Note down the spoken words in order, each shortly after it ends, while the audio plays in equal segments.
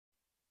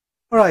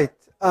All right,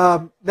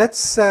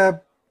 let's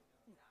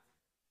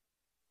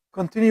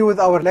continue with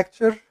our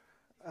lecture.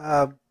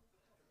 There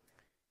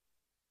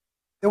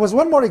was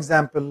one more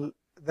example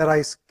that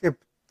I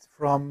skipped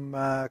from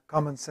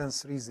common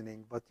sense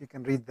reasoning, but you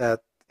can read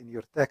that in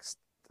your text,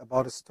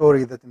 about a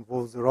story that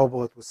involves a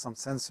robot with some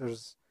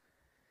sensors.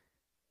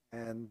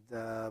 And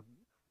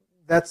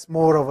that's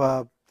more of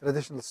a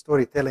traditional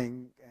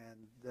storytelling,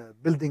 and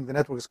building the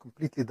network is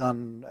completely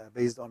done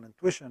based on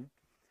intuition.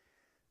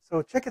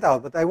 So check it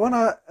out. But I want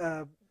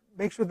to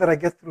make sure that I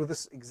get through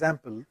this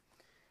example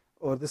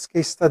or this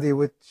case study,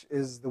 which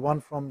is the one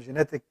from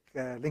genetic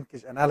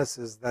linkage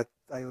analysis that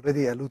I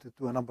already alluded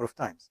to a number of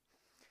times.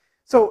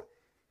 So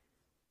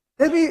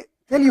let me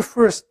tell you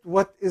first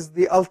what is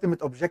the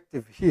ultimate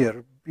objective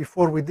here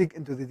before we dig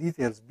into the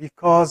details,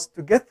 because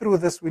to get through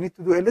this, we need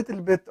to do a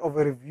little bit of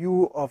a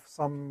review of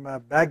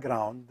some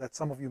background that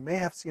some of you may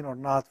have seen or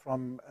not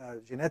from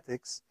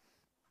genetics.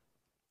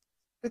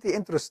 Pretty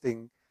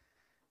interesting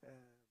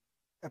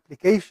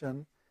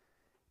application.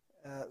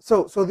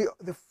 So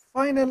the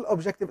final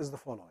objective is the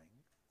following.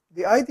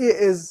 The idea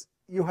is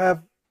you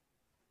have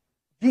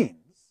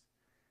genes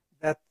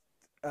that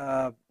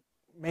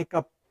make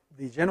up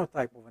the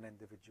genotype of an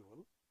individual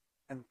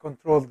and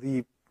control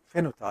the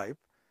phenotype.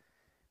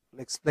 I'll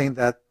explain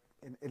that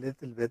in a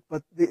little bit.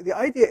 But the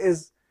idea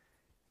is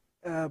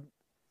the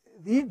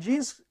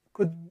genes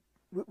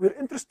we're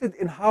interested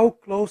in how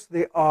close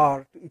they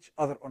are to each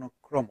other on a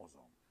chromosome.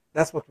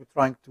 That's what we're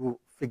trying to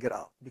figure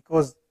out,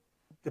 because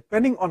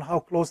depending on how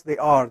close they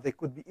are, they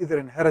could be either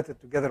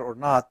inherited together or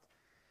not.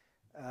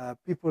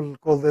 People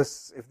call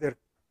this, if they're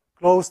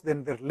close,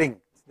 then they're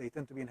linked. They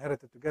tend to be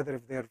inherited together.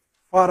 If they're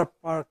far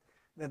apart,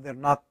 then they're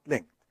not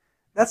linked.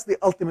 That's the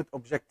ultimate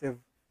objective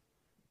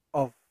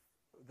of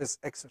this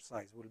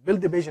exercise. We'll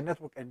build a Bayesian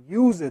network and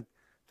use it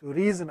to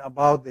reason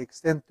about the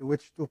extent to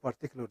which two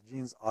particular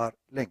genes are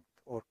linked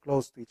or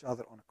close to each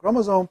other on a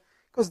chromosome,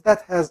 because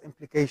that has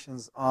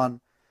implications on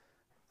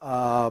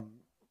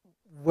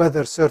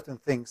whether certain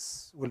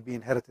things will be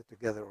inherited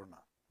together or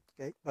not.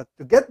 Okay, but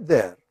to get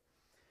there,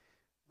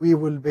 we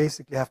will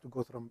basically have to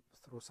go through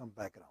some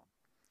background.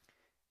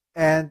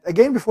 And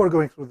again, before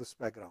going through this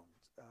background,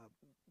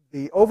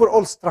 the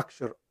overall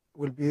structure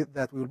will be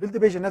that we will build the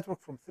Bayesian network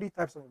from three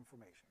types of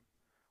information.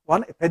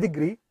 One, a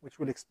pedigree, which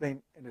we'll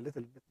explain in a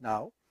little bit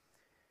now,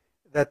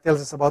 that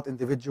tells us about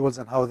individuals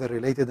and how they're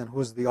related and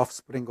who's the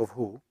offspring of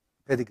who,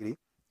 pedigree.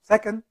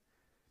 Second,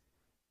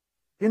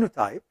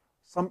 phenotype,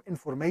 some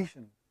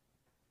information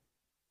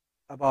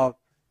about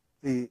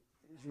the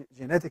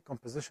genetic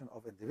composition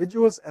of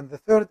individuals. And the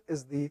third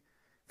is the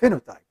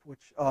phenotype,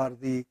 which are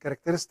the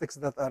characteristics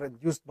that are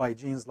induced by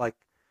genes like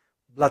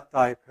blood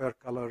type, hair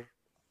color,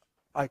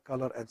 eye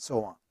color, and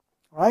so on.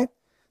 Right?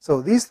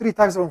 So these three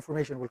types of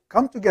information will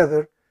come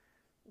together,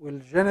 will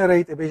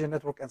generate a Bayesian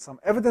network and some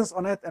evidence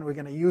on it, and we're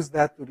going to use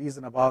that to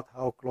reason about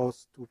how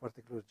close two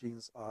particular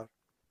genes are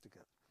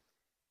together.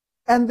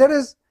 And there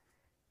is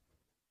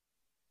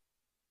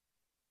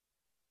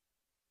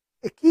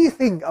a key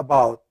thing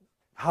about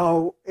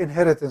how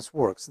inheritance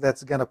works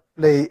that's going to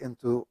play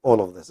into all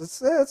of this.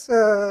 It's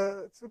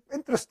an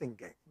interesting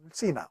game. We'll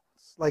see now.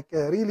 It's like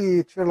a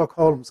really Sherlock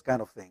Holmes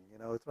kind of thing, you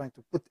know, trying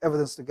to put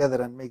evidence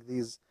together and make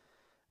these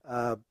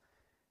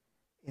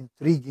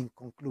intriguing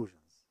conclusions.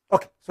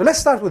 Okay, so let's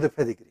start with the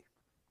pedigree.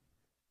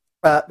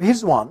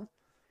 Here's one.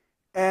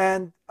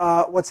 And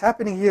what's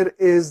happening here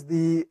is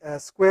the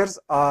squares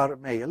are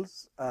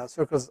males,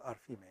 circles are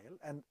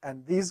female,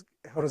 and these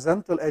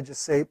horizontal edges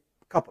say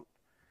couple,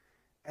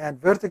 and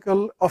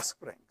vertical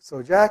offspring.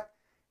 So Jack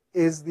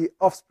is the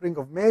offspring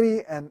of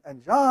Mary and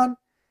John,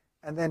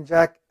 and then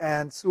Jack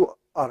and Sue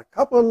are a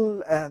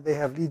couple, and they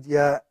have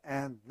Lydia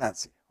and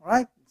Nancy. All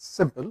right, it's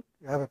simple.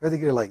 You have a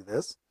pedigree like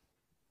this.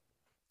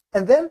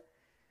 And then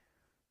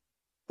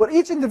for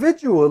each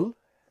individual,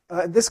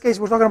 in this case,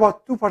 we're talking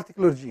about two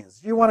particular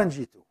genes, G1 and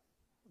G2.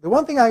 The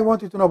one thing I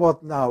want you to know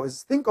about now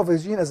is think of a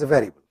gene as a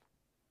variable.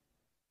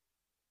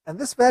 And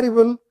this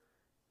variable,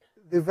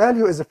 the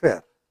value is a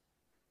pair,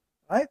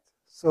 right?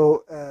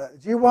 So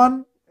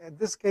G1, in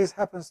this case,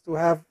 happens to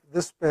have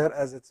this pair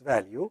as its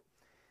value.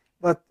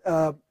 But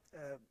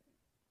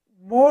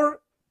more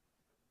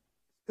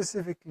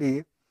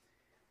specifically,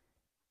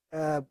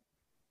 a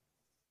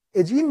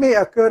gene may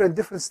occur in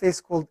different states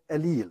called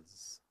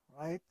alleles,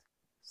 right?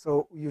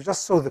 So you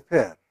just saw the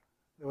pair.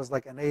 There was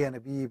like an A and a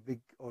B, big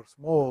or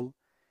small.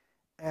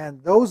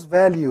 And those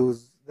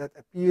values that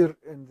appear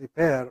in the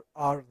pair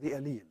are the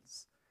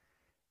alleles.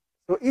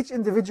 So each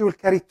individual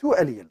carries two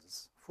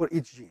alleles for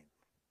each gene,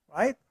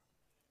 right?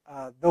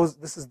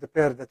 This is the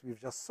pair that we've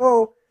just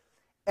saw.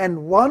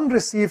 And one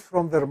received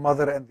from their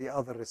mother and the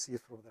other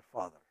received from their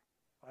father,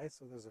 right?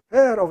 So there's a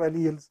pair of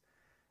alleles.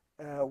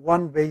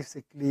 One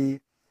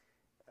basically,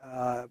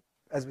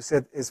 as we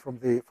said, is from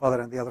the father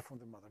and the other from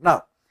the mother.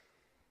 Now,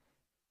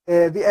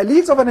 the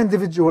alleles of an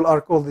individual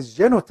are called the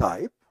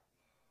genotype,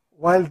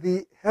 while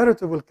the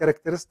heritable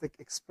characteristic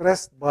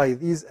expressed by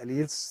these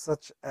alleles,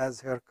 such as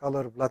hair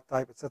color, blood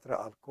type, etc.,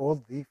 are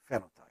called the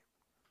phenotype.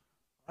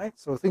 Right?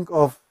 So think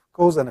of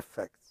cause and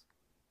effect.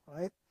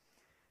 right?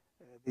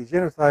 The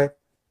genotype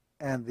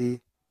and the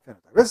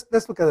phenotype.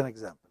 Let's look at an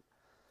example.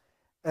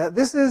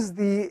 This is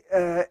the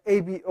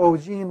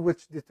ABO gene,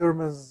 which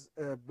determines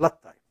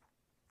blood type,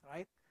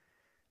 right?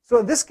 So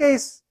in this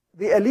case,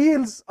 the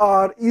alleles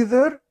are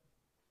either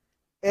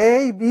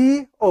A,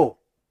 B, O,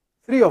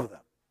 3 of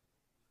them,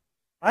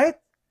 right?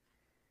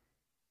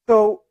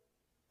 So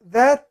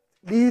that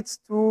leads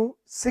to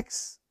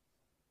 6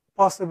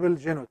 possible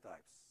genotypes.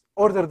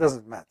 Order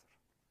doesn't matter,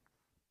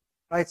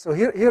 right? So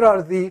here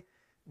are the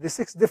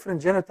 6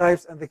 different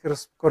genotypes and the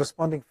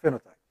corresponding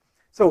phenotype.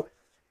 So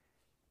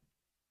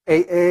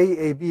AA,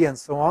 AB, and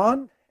so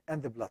on,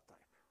 and the blood type,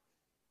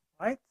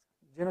 right?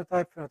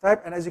 Genotype,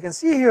 phenotype, and as you can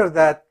see here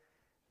that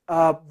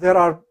there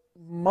are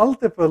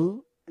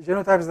multiple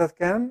genotypes that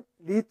can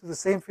lead to the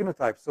same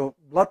phenotype. So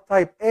blood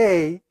type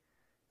A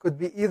could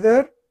be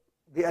either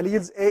the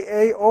alleles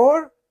AA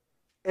or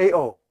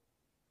AO,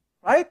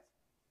 right?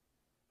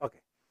 Okay.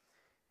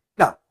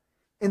 Now,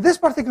 in this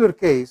particular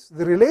case,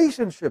 the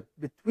relationship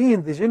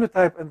between the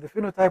genotype and the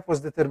phenotype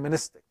was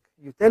deterministic.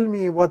 You tell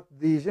me what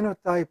the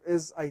genotype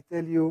is, I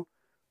tell you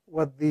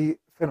what the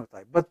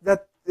phenotype. But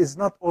that is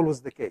not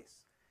always the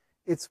case.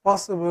 It's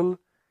possible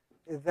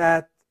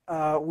that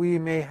we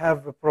may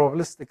have a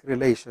probabilistic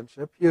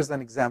relationship. Here's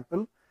an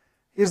example.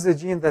 Here's the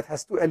gene that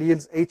has 2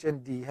 alleles, H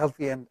and D,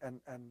 healthy and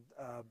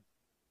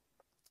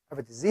have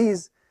a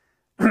disease.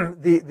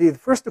 The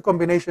first 2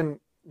 combination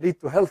lead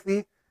to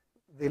healthy.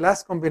 The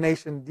last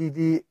combination,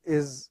 DD,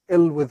 is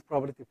ill with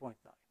probability 0.9.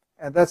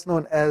 And that's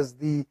known as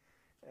the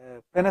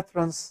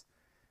penetrance.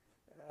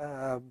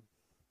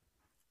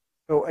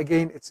 So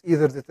again, it's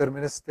either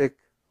deterministic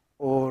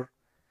or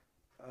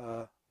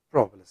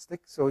probabilistic.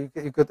 So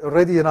you could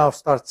already now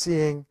start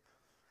seeing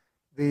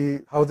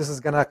how this is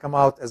going to come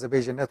out as a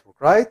Bayesian network,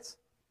 right?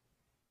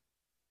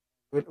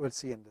 We'll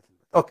see in a little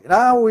bit. Okay,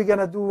 now we're going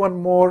to do one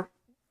more.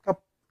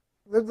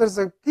 There's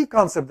a key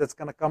concept that's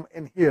going to come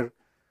in here,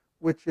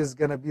 which is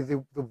going to be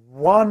the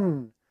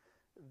one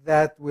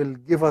that will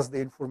give us the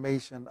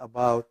information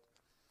about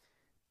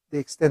the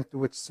extent to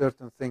which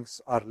certain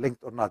things are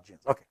linked or not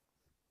genes. Okay.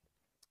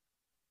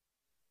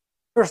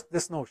 First,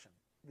 this notion,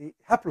 the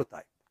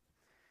haplotype.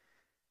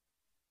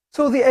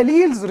 So the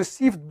alleles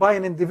received by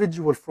an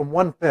individual from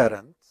one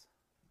parent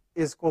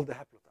is called the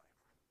haplotype,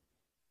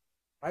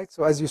 right?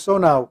 So as you saw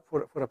now,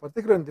 for a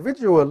particular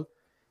individual,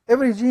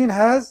 every gene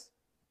has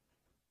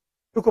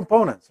 2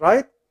 components,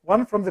 right?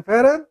 One from the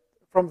parent,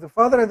 from the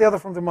father, and the other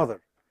from the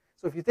mother.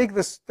 So if you take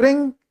the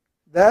string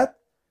that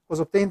was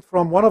obtained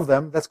from one of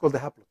them, that's called the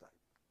haplotype,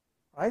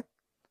 right?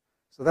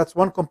 So that's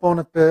 1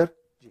 component per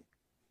gene.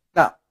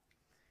 Now,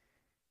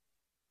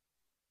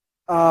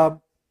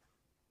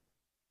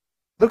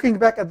 looking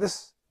back at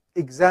this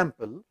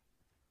example,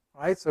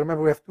 right? So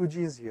remember we have 2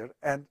 genes here,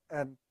 and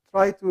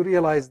try to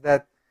realize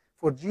that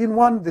for gene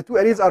 1, the 2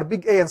 alleles are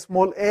big A and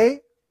small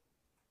a.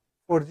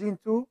 For gene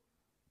 2,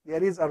 the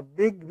alleles are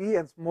big B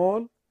and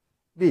small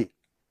b.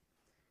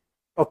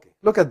 Okay,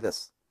 look at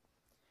this.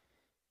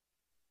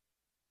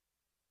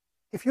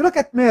 If you look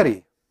at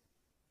Mary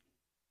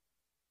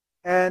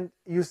and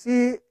you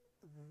see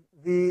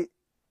the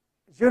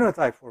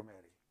genotype for Mary,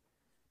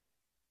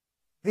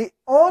 the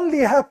only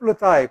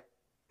haplotype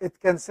it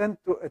can send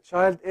to a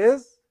child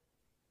is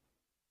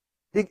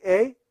big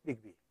A,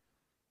 big B.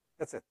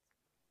 That's it.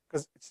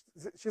 Because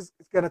she's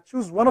going to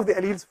choose one of the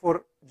alleles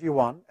for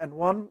G1 and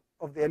one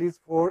of the alleles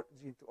for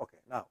G2. Okay,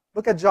 now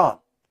look at John.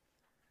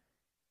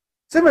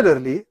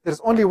 Similarly, there's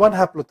only one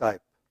haplotype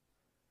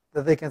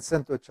that they can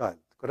send to a child,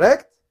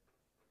 correct?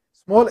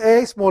 Small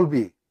a, small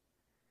b.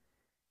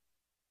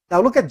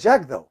 Now look at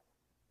Jack, though.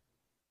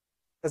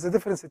 That's a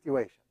different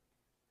situation.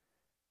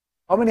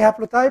 How many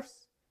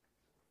haplotypes?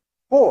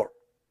 4.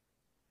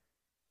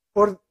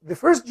 For the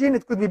first gene,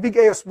 it could be big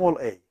A or small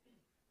a.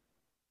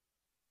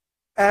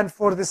 And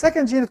for the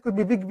second gene, it could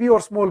be big B or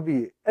small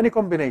b, any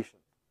combination.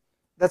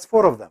 That's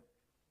 4 of them.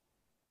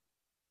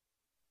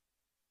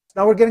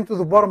 Now we're getting to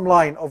the bottom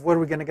line of where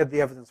we're going to get the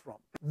evidence from.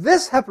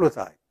 This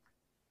haplotype,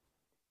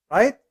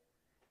 right,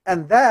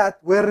 and that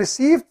were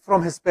received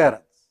from his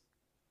parents,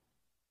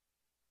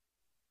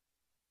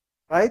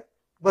 right?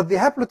 But the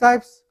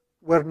haplotypes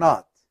were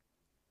not.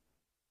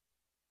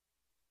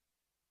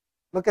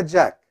 Look at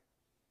Jack.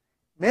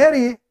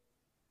 Mary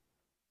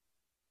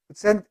would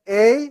send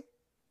A,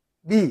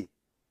 B,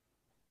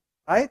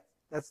 right?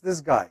 That's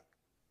this guy.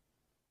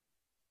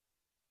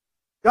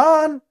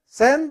 John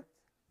sent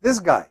this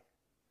guy,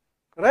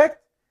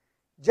 correct?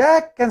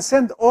 Jack can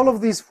send all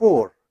of these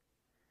 4.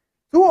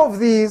 2 of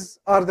these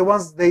are the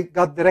ones they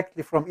got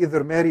directly from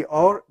either Mary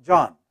or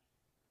John,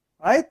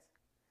 right?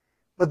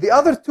 But the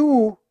other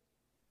 2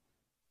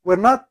 were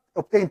not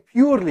obtained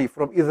purely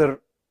from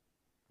either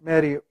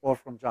Mary or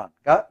from John,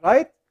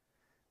 right?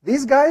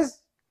 These guys,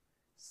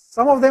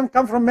 some of them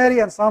come from Mary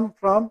and some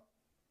from...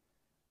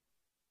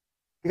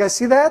 You guys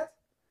see that?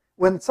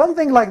 When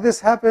something like this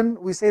happened,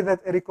 we say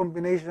that a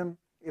recombination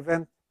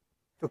event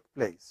took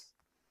place.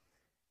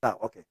 Now,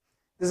 okay,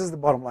 this is the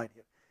bottom line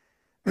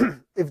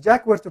here. If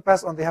Jack were to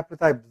pass on the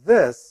haplotype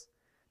this,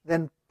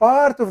 then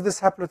part of this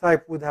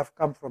haplotype would have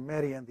come from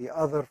Mary and the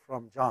other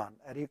from John.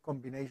 A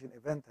recombination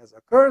event has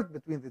occurred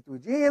between the two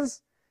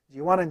genes,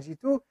 G1 and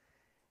G2,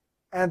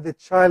 and the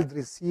child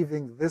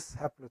receiving this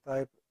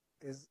haplotype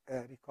is a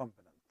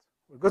recombinant.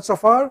 We're good so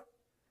far?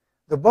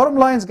 The bottom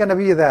line is going to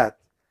be that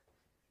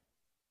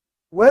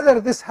whether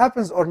this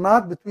happens or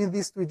not between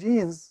these two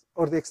genes,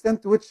 or the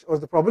extent to which, or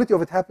the probability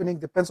of it happening,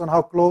 depends on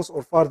how close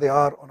or far they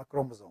are on a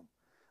chromosome.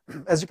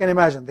 As you can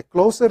imagine, the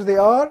closer they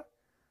are,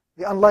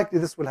 the unlikely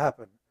this will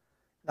happen.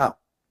 Now,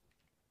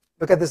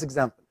 look at this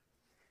example.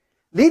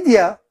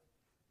 Lydia,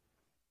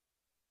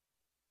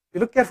 if you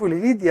look carefully,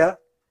 Lydia,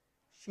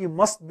 she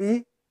must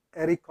be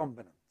a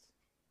recombinant.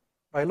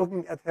 By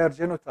looking at her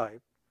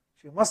genotype,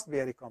 she must be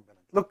a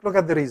recombinant. Look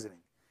at the reasoning.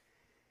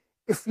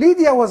 If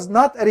Lydia was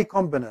not a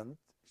recombinant,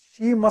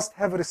 she must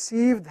have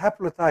received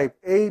haplotype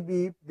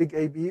AB, big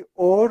AB,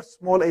 or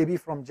small ab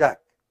from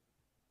Jack.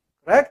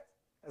 Correct?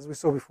 As we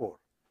saw before.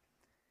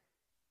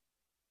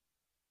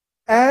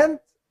 And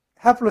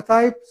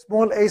haplotype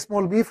small a,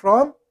 small b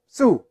from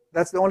Sue.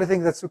 That's the only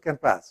thing that Sue can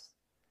pass.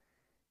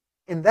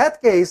 In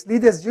that case,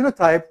 Lydia's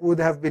genotype would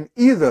have been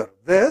either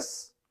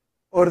this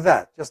or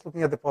that, just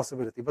looking at the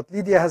possibility. But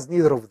Lydia has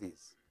neither of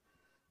these.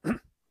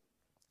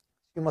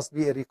 She must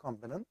be a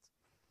recombinant.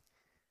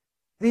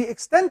 The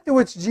extent to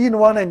which gene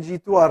 1 and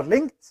G2 are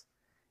linked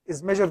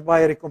is measured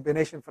by a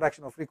recombination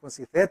fraction of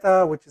frequency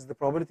theta, which is the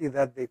probability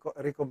that the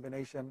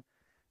recombination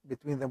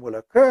between them will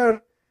occur.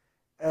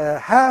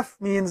 Half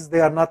means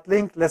they are not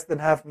linked, less than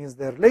half means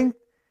they're linked.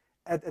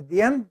 At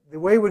the end, the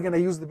way we're going to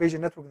use the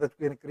Bayesian network that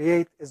we're going to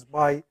create is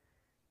by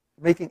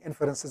making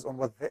inferences on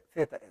what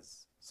theta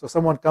is. So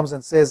someone comes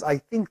and says, I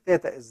think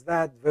theta is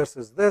that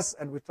versus this,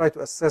 and we try to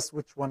assess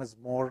which one is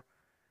more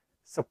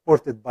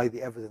supported by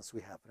the evidence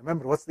we have.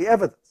 Remember, what's the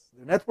evidence?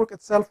 The network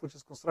itself, which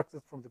is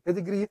constructed from the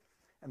pedigree,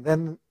 and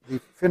then the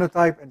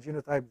phenotype and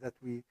genotype that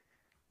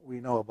we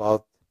know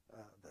about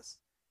this.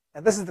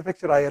 And this is the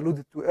picture I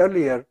alluded to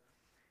earlier.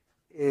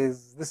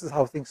 This is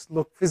how things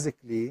look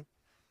physically.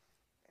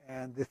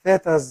 And the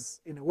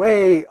thetas, in a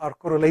way, are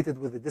correlated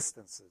with the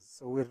distances.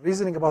 So we're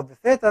reasoning about the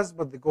thetas,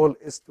 but the goal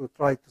is to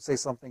try to say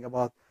something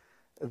about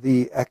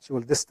the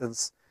actual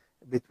distance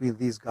between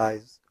these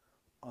guys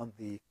on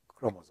the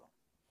chromosome.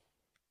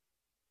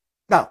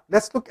 Now,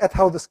 let's look at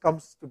how this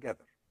comes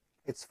together.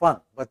 It's fun.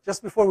 But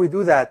just before we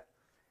do that,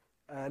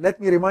 let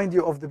me remind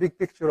you of the big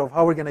picture of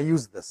how we're going to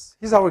use this.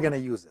 Here's how we're going to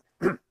use it.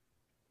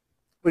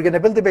 We're going to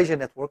build the Bayesian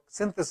network,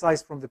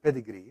 synthesized from the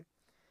pedigree.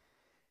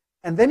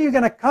 And then you're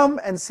going to come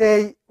and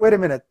say, wait a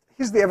minute,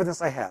 here's the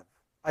evidence I have.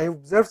 I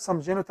observed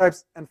some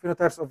genotypes and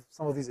phenotypes of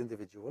some of these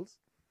individuals.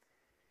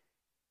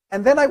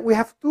 And then we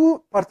have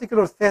two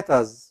particular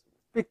thetas.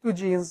 Pick two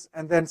genes,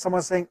 and then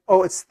someone saying,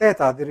 oh, it's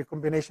theta, the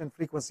recombination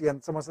frequency,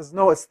 and someone says,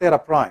 no, it's theta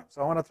prime.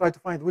 So I want to try to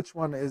find which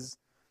one is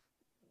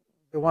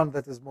the one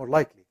that is more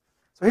likely.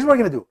 So here's what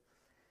we're going to do.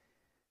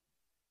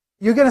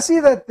 You're going to see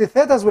that the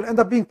thetas will end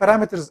up being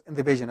parameters in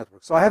the Bayesian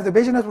network. So I have the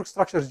Bayesian network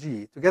structure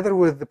G together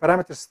with the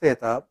parameters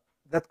theta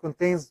that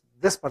contains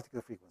this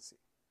particular frequency.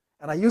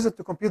 And I use it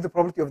to compute the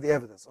probability of the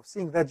evidence of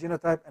seeing that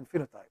genotype and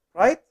phenotype,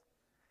 right?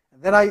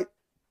 And then I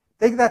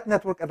take that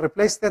network and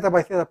replace theta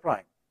by theta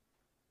prime.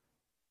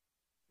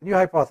 New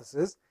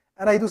hypothesis,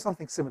 and I do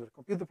something similar,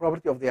 compute the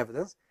probability of the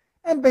evidence,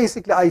 and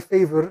basically I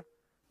favor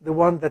the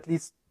one that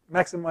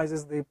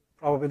maximizes the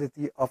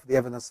probability of the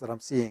evidence that I'm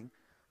seeing,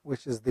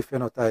 which is the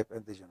phenotype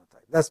and the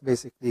genotype. That's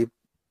basically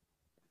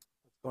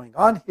what's going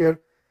on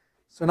here.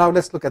 So now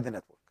let's look at the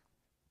network.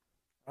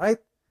 Right?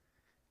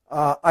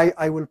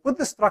 I will put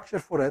the structure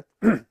for it.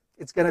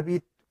 It's going to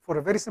be, for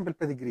a very simple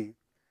pedigree,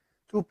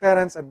 2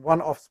 parents and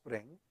 1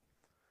 offspring,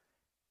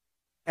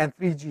 and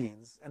 3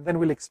 genes, and then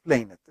we'll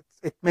explain it.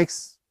 It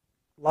makes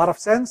a lot of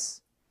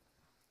sense.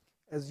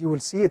 As you will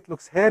see, it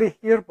looks hairy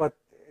here, but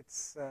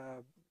it's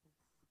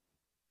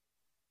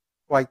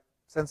quite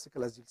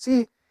sensical, as you'll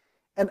see.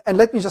 And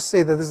let me just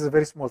say that this is a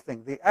very small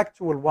thing. The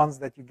actual ones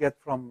that you get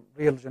from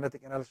real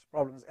genetic analysis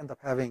problems end up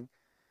having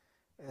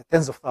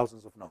tens of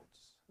thousands of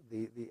nodes,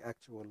 the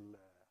actual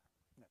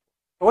network.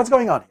 So what's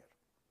going on here?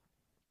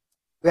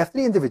 We have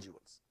 3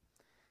 individuals.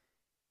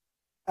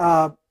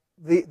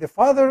 The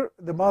father,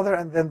 the mother,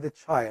 and then the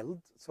child.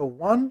 So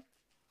 1,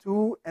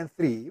 2, and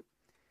 3.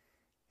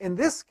 In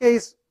this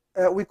case,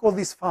 we call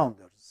these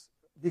founders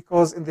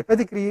because in the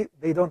pedigree,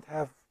 they don't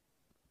have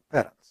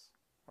parents,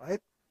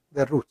 right?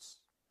 They're roots.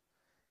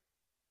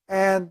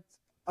 And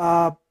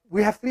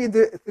we have 3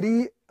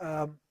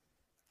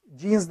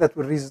 genes that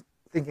we're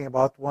thinking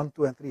about, 1,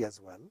 2, and 3 as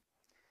well.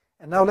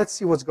 And now let's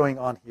see what's going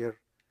on here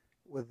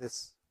with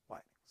this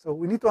finding. So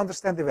we need to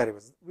understand the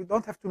variables. We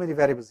don't have too many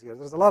variables here.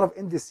 There's a lot of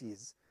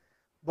indices,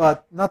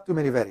 but not too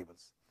many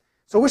variables.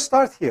 So we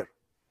start here.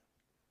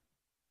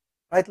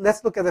 Right?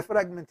 Let's look at the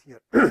fragment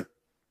here.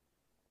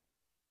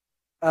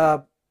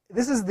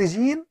 This is the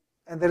gene,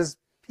 and there is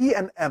P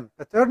and M,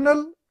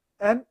 paternal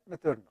and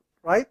maternal,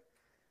 right?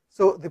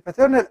 So the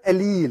paternal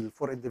allele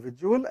for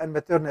individual and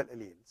maternal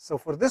allele. So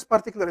for this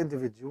particular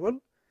individual,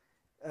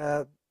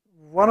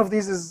 one of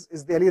these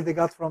is the allele they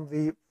got from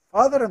the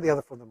father and the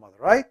other from the mother,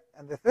 right?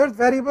 And the third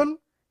variable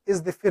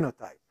is the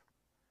phenotype.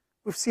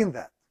 We've seen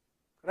that,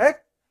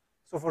 correct?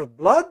 So for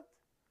blood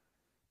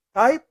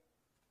type,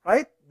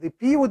 right, the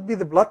P would be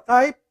the blood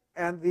type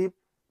and the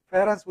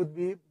parents would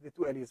be the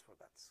two alleles for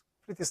that.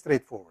 Pretty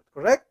straightforward,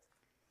 correct?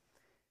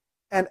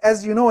 And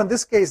as you know, in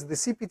this case, the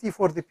CPT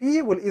for the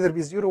P will either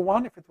be 0,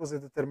 1 if it was a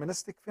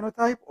deterministic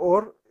phenotype,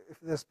 or if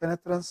there's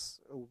penetrance,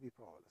 it will be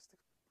probabilistic.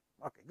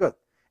 Okay, good.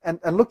 And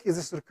look,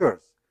 this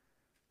recurs.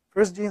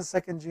 First gene,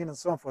 second gene, and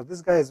so on for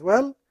this guy as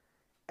well,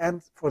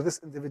 and for this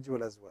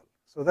individual as well.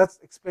 So that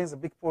explains a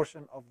big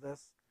portion of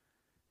this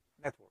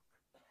network.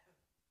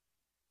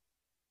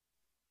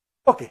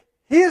 Okay,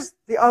 here's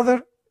the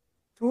other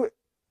two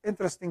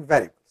interesting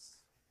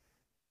variables.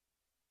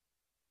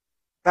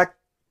 In fact,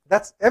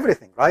 that's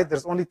everything, right?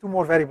 There's only two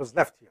more variables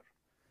left here,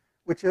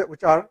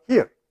 which are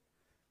here,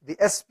 the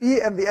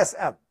SP and the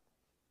SM.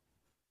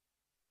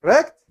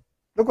 Correct?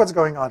 Look what's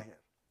going on here.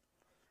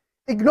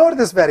 Ignore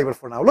this variable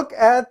for now. Look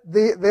at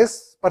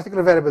this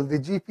particular variable, the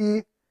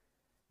GP,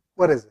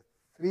 what is it?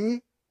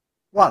 3,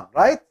 1,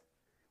 right?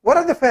 What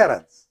are the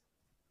parents?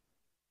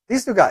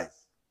 These two guys.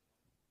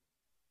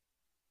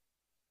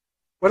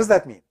 What does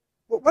that mean?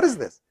 What is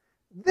this?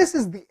 This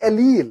is the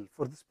allele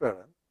for this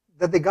parent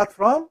that they got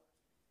from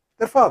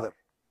their father,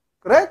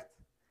 correct?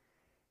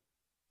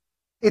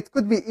 It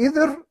could be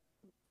either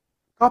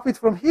copied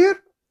from here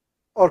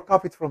or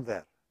copied from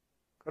there,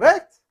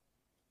 correct?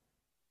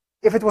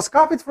 If it was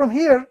copied from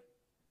here,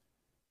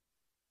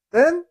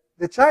 then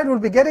the child will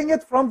be getting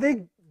it from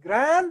the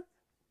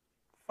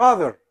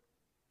grandfather,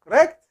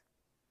 correct?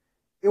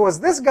 It was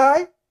this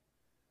guy,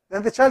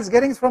 then the child is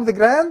getting it from the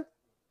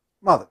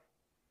grandmother.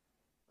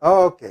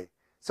 Okay,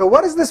 so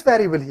what is this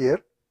variable here?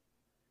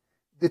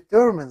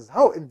 Determines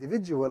how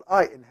individual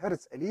I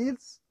inherits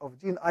alleles of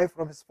gene I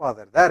from his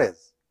father. That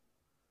is,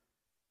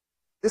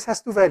 this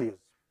has two values,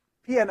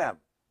 P and M.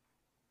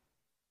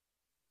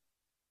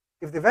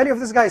 If the value of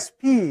this guy is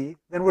P,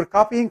 then we're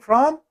copying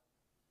from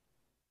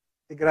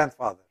the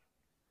grandfather.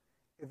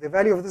 If the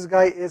value of this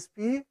guy is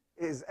P,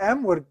 is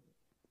M, we're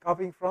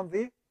copying from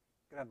the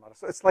grandmother.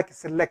 So it's like a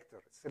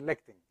selector,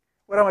 selecting.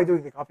 Where am I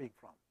doing the copying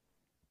from?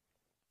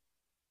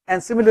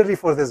 And similarly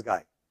for this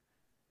guy,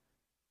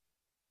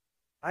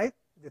 right?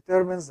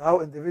 Determines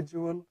how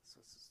individual,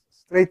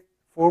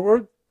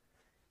 straightforward.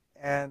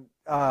 And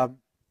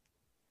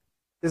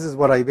this is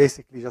what I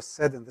basically just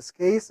said in this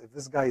case. If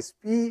this guy is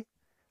P,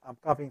 I'm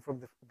copying from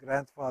the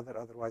grandfather,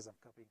 otherwise I'm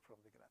copying from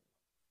the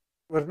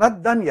grandmother. We're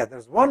not done yet.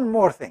 There's one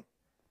more thing.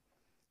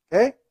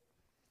 Okay?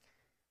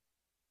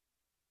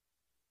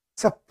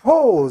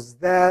 Suppose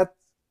that,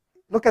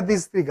 look at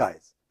these three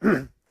guys.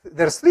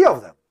 There's three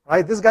of them,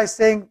 right? This guy's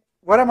saying,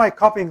 where am I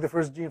copying the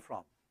first gene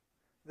from?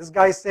 This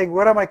guy is saying,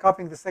 where am I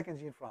copying the second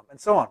gene from? And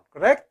so on,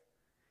 correct?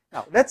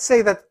 Now, let's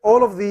say that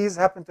all of these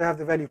happen to have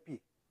the value P.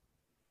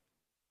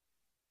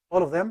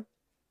 All of them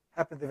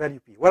happen to the value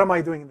P. What am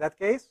I doing in that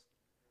case?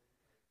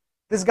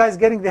 This guy is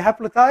getting the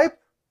haplotype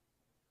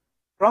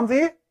from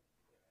the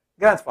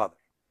grandfather.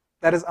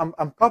 That is,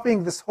 I'm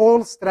copying this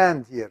whole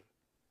strand here,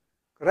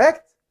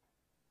 correct?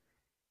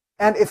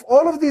 And if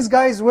all of these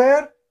guys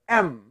were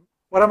M,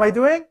 what am I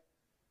doing?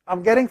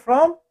 I'm getting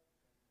from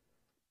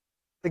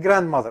the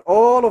grandmother,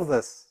 all of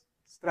this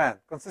strand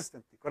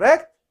consistently,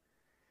 correct?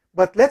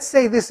 But let's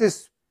say this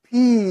is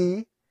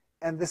P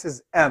and this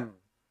is M.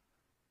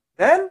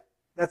 Then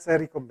that's a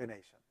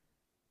recombination.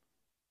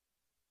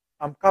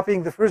 I'm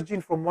copying the first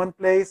gene from one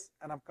place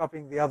and I'm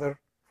copying the other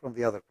from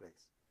the other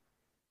place.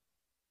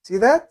 See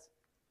that?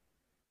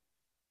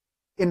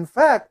 In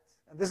fact,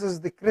 and this is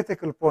the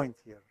critical point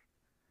here,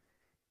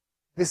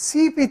 the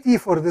CPT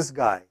for this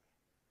guy,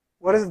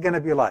 what is it going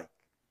to be like?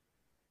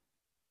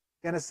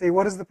 Going to say,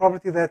 what is the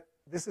probability that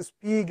this is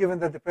P given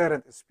that the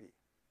parent is P?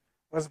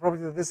 What is the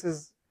probability that this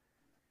is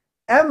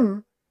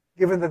M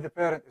given that the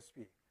parent is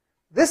P?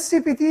 This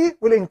CPT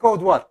will encode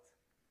what?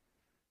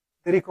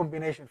 The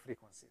recombination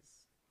frequencies.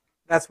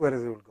 That's where it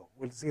will go.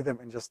 We'll see them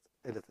in just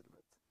a little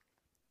bit.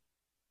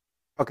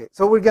 Okay,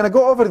 so we're going to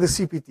go over the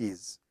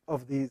CPTs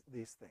of these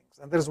things.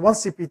 And there's one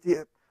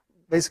CPT,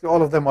 basically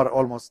all of them are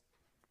almost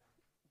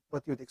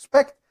what you'd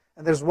expect,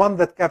 and there's one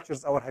that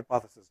captures our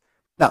hypothesis.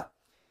 Now,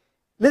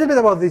 a little bit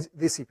about these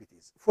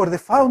CPTs. For the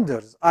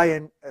founders,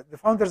 the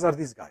founders are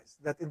these guys,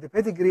 that in the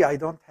pedigree I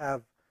don't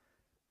have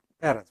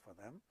parents for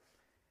them.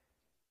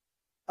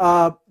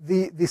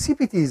 The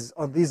CPTs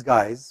on these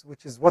guys,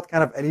 which is what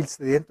kind of alleles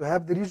they tend to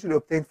have, they're usually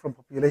obtained from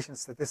population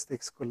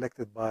statistics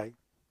collected by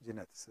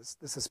geneticists.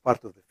 This is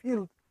part of the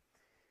field.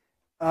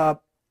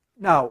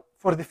 Now,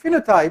 for the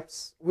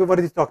phenotypes, we've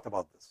already talked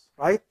about this,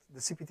 right? The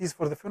CPTs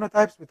for the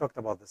phenotypes, we talked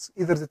about this,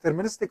 either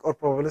deterministic or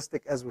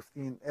probabilistic, as we've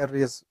seen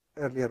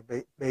earlier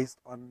based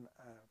on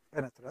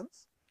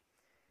penetrance.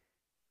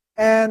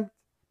 And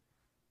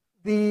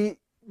the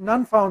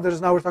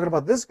non-founders, now we're talking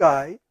about this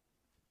guy,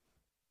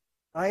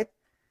 right?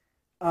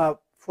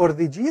 For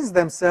the genes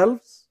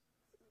themselves,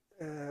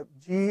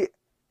 G,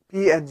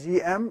 P, and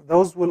GM,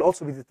 those will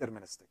also be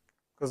deterministic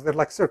because they're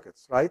like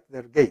circuits, right?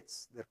 They're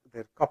gates.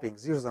 They're copying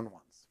zeros and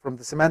ones. From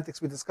the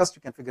semantics we discussed,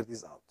 you can figure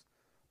these out.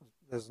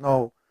 There's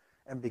no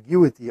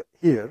ambiguity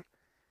here.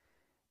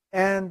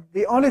 And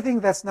the only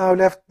thing that's now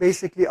left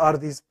basically are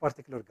these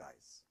particular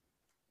guys.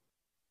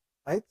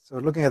 Right? So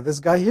we're looking at this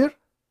guy here,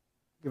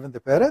 given the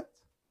parent.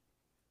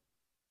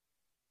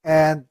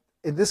 And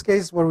in this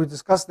case, where we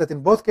discussed that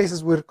in both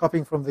cases we're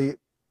copying from the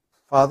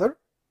father.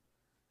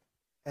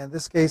 And in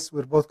this case,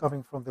 we're both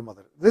copying from the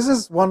mother. This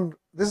is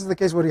the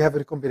case where you have a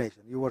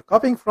recombination. You were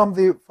copying from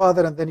the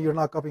father, and then you're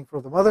now copying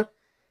from the mother.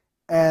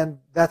 And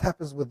that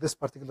happens with this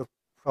particular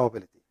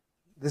probability.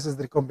 This is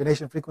the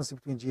recombination frequency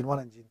between gene 1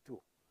 and gene 2.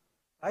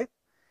 Right?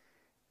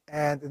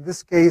 And in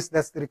this case,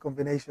 that's the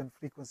recombination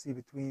frequency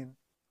between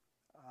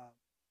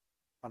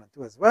 1 and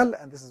 2 as well.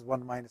 And this is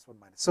 1 minus 1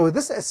 minus. So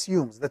this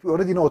assumes that we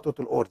already know a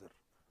total order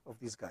of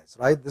these guys.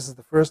 Right? This is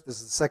the first,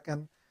 this is the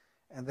second.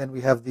 And then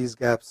we have these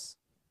gaps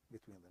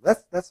between them.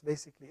 That's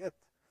basically it.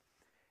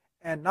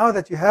 And now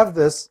that you have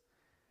this,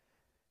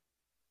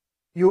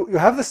 you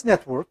have this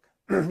network.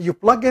 You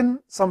plug in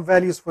some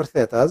values for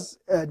thetas,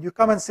 and you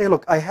come and say,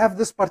 look, I have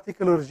this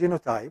particular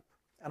genotype,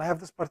 and I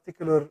have this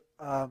particular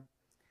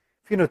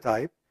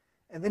phenotype,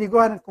 and then you go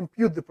ahead and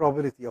compute the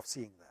probability of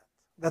seeing that.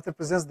 That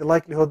represents the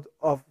likelihood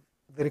of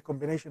the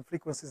recombination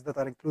frequencies that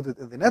are included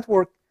in the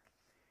network.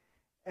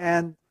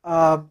 And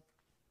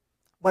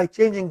by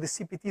changing the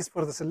CPTs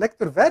for the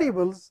selector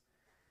variables,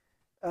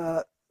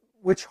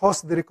 which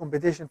host the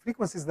recombination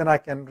frequencies, then I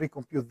can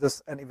recompute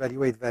this and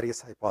evaluate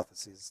various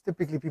hypotheses.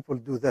 Typically, people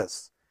do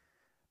this.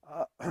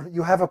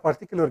 You have a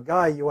particular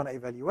guy you want to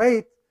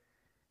evaluate.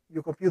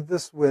 You compute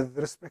this with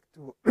respect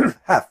to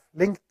half,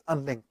 linked,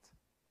 unlinked.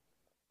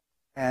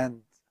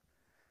 And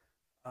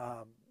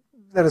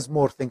there is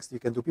more things you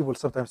can do. People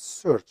sometimes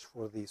search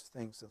for these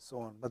things and so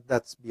on, but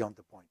that's beyond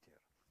the point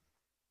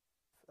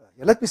here.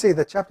 Let me say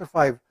that Chapter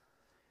 5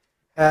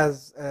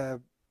 has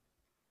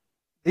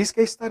these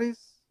case studies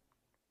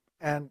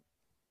and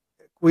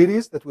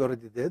queries that we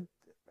already did.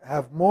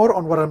 Have more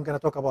on what I'm going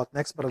to talk about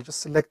next, but I'll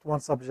just select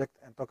one subject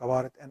and talk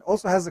about it. And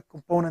also has a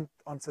component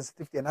on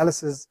sensitivity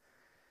analysis,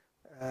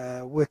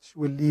 which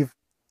we'll leave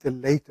till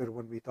later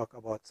when we talk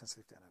about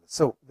sensitivity analysis.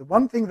 So the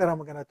one thing that I'm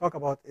going to talk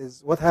about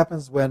is what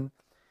happens when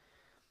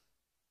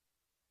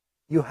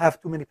you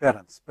have too many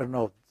parents per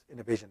node in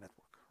a Bayesian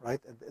network, right?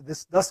 And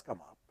this does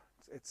come up.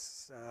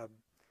 It's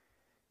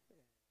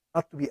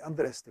not to be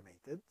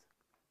underestimated.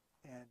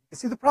 And you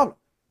see the problem.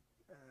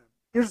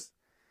 Here's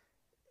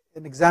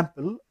an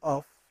example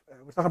of,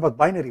 we're talking about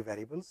binary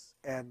variables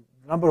and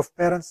the number of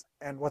parents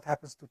and what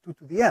happens to 2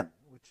 to the n,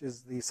 which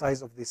is the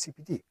size of the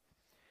CPT.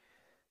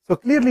 So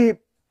clearly,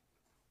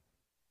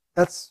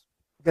 that's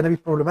going to be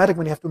problematic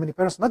when you have too many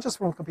parents, not just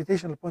from a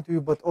computational point of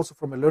view, but also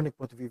from a learning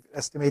point of view,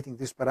 estimating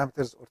these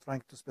parameters or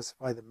trying to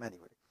specify them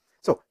manually.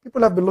 So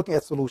people have been looking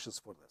at solutions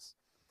for this.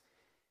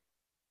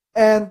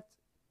 And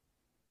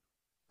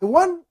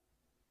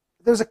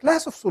there's a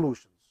class of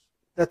solutions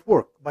that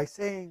work by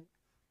saying,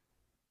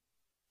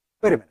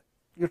 wait a minute,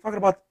 you're talking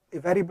about a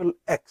variable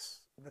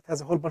x that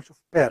has a whole bunch of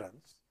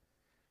parents.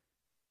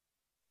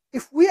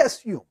 If we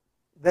assume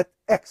that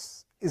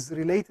x is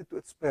related to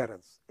its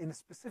parents in a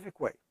specific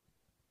way,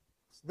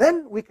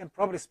 then we can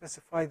probably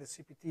specify the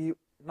CPT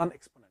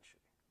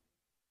non-exponentially.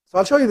 So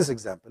I'll show you this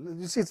example.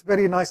 You see, it's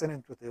very nice and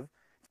intuitive.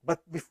 But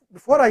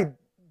before I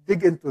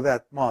dig into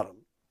that model,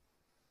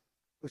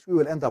 which we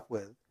will end up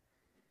with,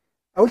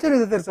 I will tell you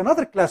that there's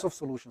another class of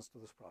solutions to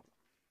this problem,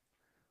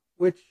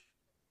 which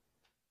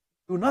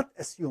do not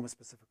assume a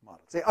specific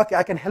model. Say, okay,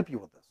 I can help you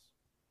with this.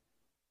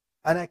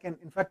 And I can,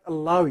 in fact,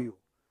 allow you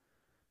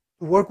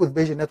to work with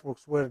Bayesian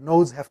networks where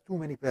nodes have too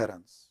many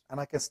parents. And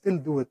I can still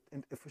do it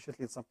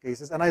efficiently in some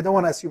cases. And I don't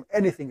want to assume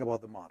anything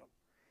about the model.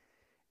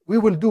 We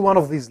will do one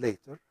of these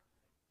later.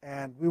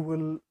 And we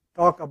will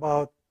talk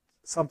about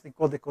something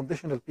called a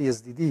conditional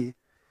PSDD,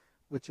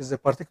 which is a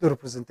particular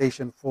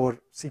representation for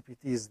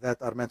CPTs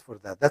that are meant for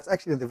that. That's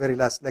actually in the very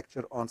last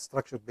lecture on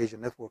structured Bayesian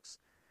networks,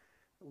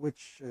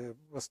 which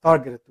was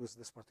targeted to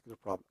this particular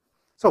problem.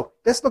 So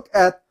let's look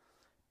at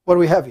what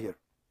we have here.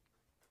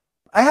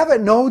 I have a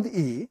node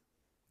E,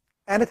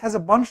 and it has a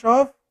bunch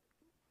of,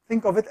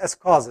 think of it as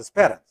causes,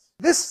 parents.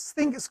 This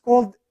thing is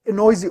called a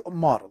noisy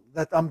model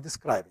that I'm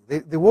describing.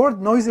 The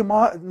word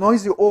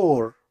noisy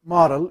OR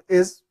model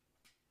is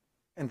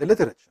in the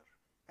literature.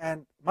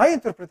 And my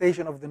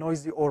interpretation of the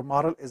noisy OR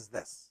model is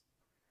this.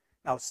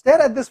 Now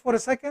stare at this for a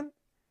second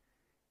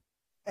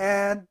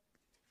and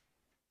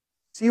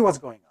see what's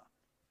going on.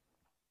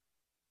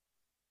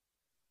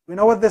 We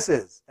know what this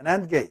is, an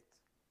AND gate.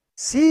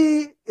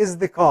 C is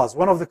the cause,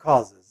 one of the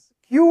causes.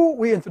 Q,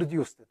 we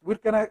introduced it. We're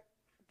going to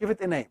give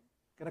it a name.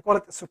 We're going to call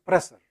it a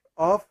suppressor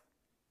of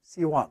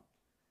C1.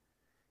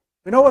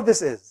 We know what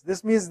this is.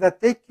 This means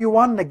that take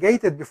Q1,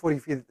 negate it before you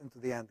feed it into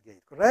the AND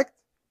gate, correct?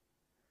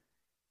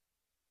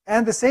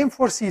 And the same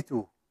for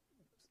C2.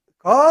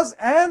 Cause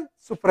and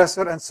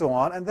suppressor and so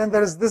on. And then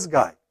there is this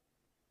guy.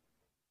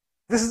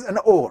 This is an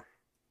OR.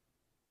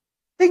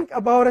 Think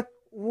about it.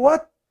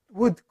 What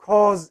would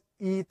cause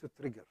E to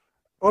trigger?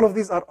 All of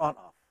these are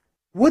on-off.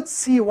 Would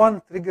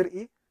C1 trigger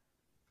E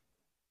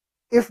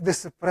if the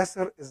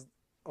suppressor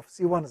of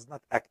C1 is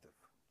not active?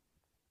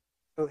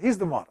 So here's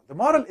the model. The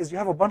model is you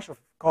have a bunch of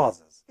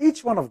causes.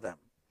 Each one of them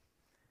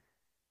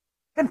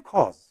can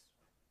cause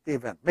the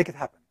event, make it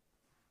happen.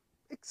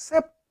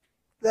 Except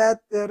that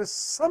there are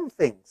some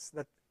things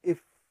that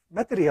if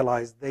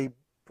materialized, they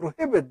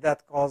prohibit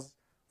that cause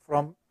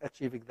from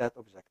achieving that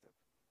objective.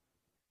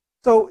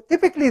 So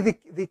typically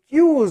the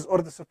cues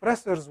or the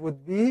suppressors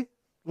would be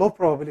low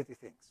probability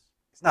things.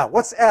 Now,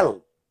 what's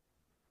L?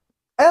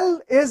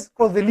 L is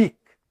called the leak.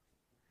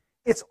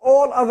 It's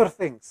all other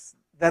things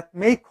that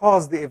may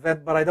cause the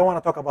event, but I don't want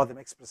to talk about them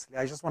explicitly.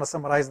 I just want to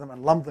summarize them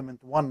and lump them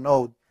into one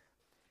node.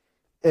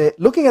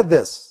 Looking at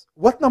this,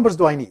 what numbers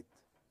do I need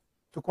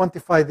to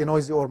quantify the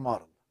noisy OR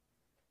model?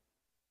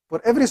 For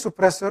every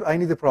suppressor, I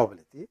need the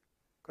probability,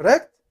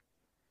 correct?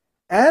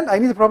 And I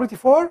need the probability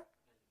for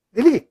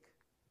the leak.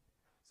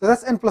 So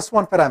that's n plus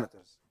 1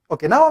 parameters.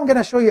 Okay, now I'm going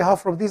to show you how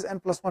from these n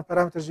plus 1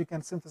 parameters you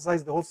can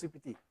synthesize the whole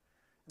CPT.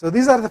 So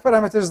these are the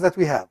parameters that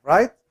we have,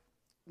 right?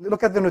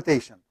 Look at the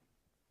notation.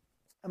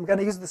 I'm going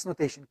to use this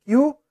notation.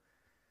 Q,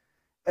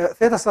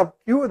 theta sub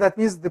Q, that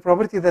means the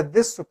probability that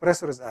this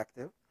suppressor is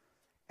active.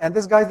 And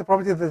this guy is the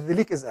probability that the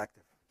leak is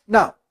active.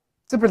 Now,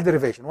 simple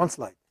derivation, one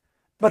slide.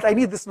 But I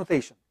need this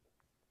notation.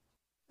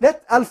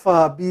 Let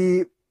alpha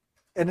be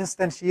an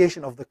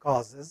instantiation of the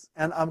causes.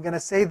 And I'm going to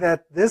say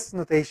that this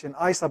notation,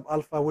 I sub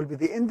alpha, will be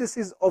the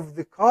indices of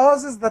the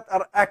causes that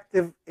are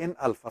active in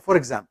alpha. For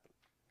example,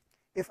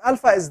 if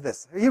alpha is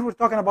this, here we're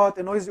talking about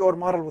a noisy OR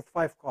model with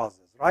 5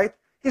 causes, right?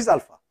 Here's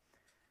alpha.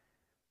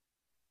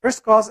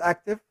 First cause,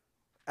 active,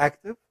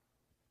 active,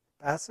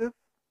 passive,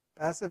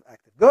 passive,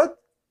 active. Good.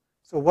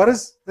 So what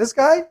is this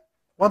guy?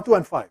 1, 2,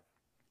 and 5.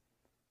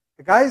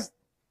 The guys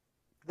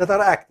that are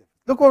active.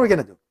 Look what we're going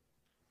to do.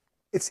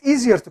 It's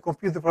easier to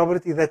compute the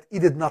probability that E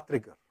did not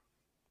trigger,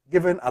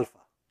 given alpha.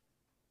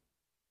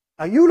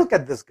 Now you look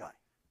at this guy.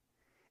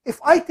 If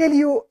I tell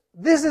you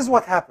this is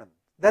what happened,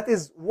 that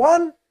is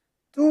 1,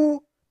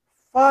 2,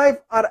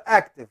 5 are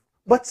active,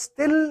 but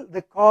still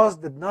the cause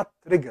did not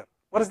trigger.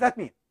 What does that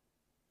mean?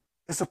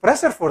 The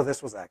suppressor for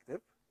this was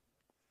active.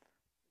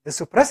 The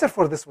suppressor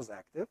for this was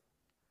active.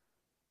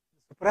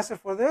 The suppressor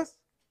for this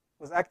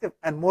was active.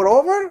 And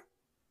moreover,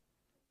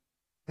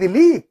 the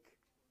leak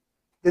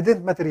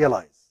didn't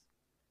materialize.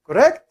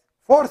 Correct?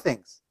 4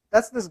 things.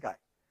 That's this guy.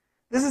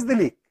 This is the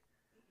leak.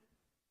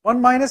 1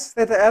 minus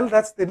theta L,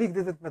 that's the leak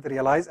didn't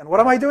materialize. And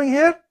what am I doing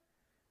here?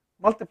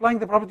 Multiplying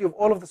the probability of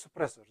all of the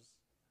suppressors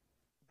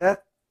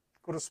that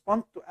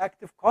correspond to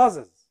active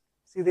causes.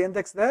 See the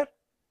index there?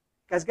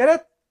 You guys get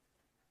it?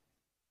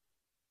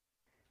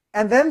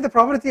 And then the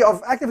probability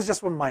of active is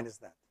just 1 minus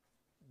that.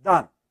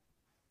 Done.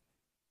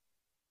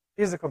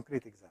 Here's a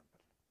concrete example.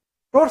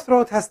 Sore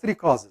throat has 3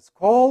 causes: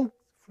 cold,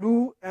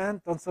 flu,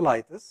 and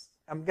tonsillitis.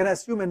 I'm going to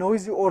assume a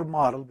noisy OR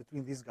model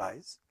between these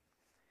guys.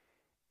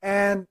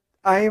 And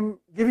I'm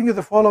giving you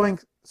the following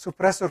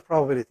suppressor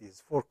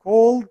probabilities. For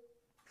cold,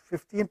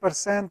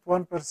 15%,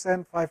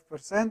 1%,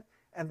 5%,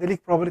 and the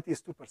leak probability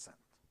is 2%.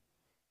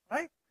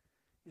 Right?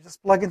 You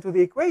just plug into the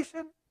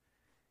equation,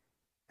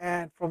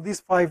 and from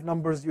these 5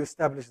 numbers, you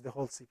establish the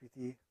whole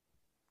CPT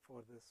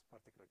for this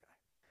particular guy.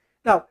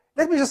 Now,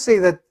 let me just say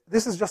that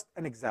this is just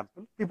an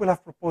example. People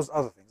have proposed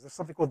other things. There's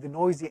something called the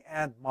noisy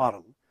AND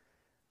model.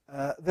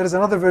 There is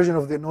another version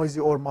of the noisy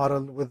OR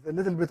model with a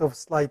little bit of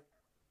slightly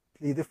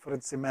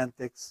different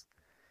semantics.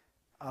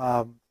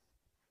 But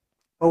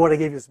what I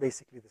gave you is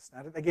basically the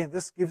standard. Again,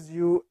 this gives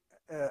you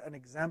an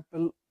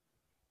example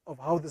of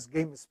how this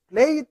game is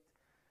played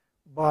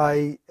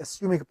by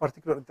assuming a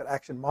particular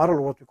interaction model,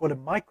 or what we call a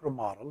micro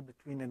model,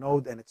 between a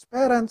node and its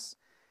parents,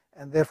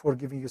 and therefore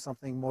giving you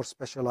something more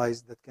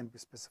specialized that can be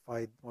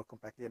specified more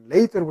compactly. And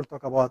later we'll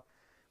talk about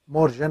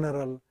more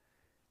general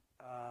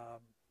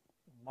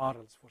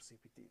models for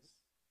CPTs.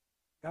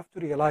 You have to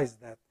realize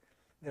that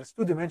there's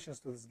 2 dimensions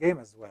to this game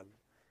as well.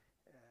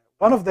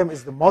 One of them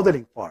is the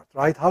modeling part,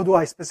 right? How do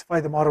I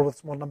specify the model with a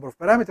small number of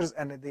parameters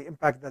and the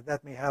impact that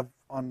that may have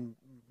on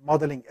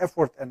modeling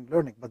effort and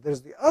learning. But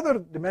there's the other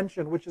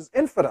dimension, which is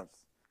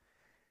inference.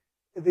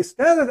 The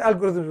standard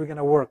algorithms we're going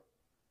to work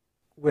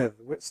with,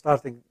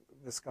 starting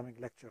this coming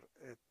lecture,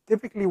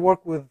 typically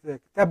work with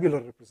tabular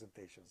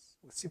representations,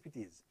 with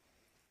CPTs.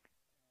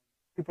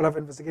 People have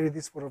investigated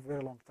this for a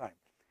very long time.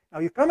 Now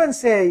you come and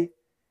say,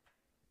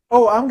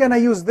 oh, I'm going to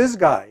use this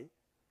guy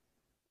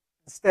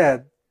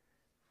instead,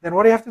 then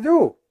what do you have to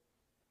do?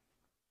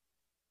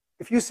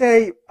 If you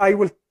say, I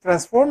will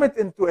transform it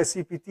into a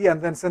CPT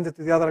and then send it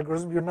to the other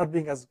algorithm, you're not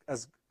being as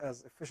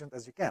efficient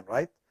as you can,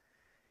 right?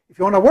 If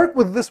you want to work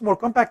with this more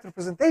compact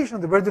representation,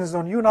 the burden is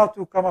on you now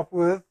to come up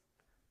with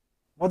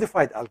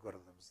modified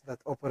algorithms that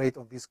operate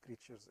on these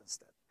creatures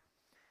instead.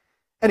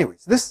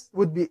 Anyways, this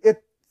would be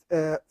it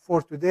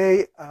for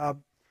today.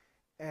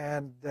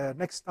 And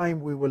next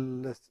time we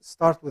will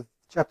start with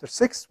chapter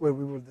 6, where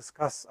we will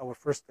discuss our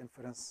first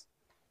inference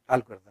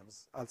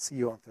algorithms. I'll see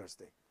you on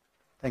Thursday.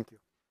 Thank you.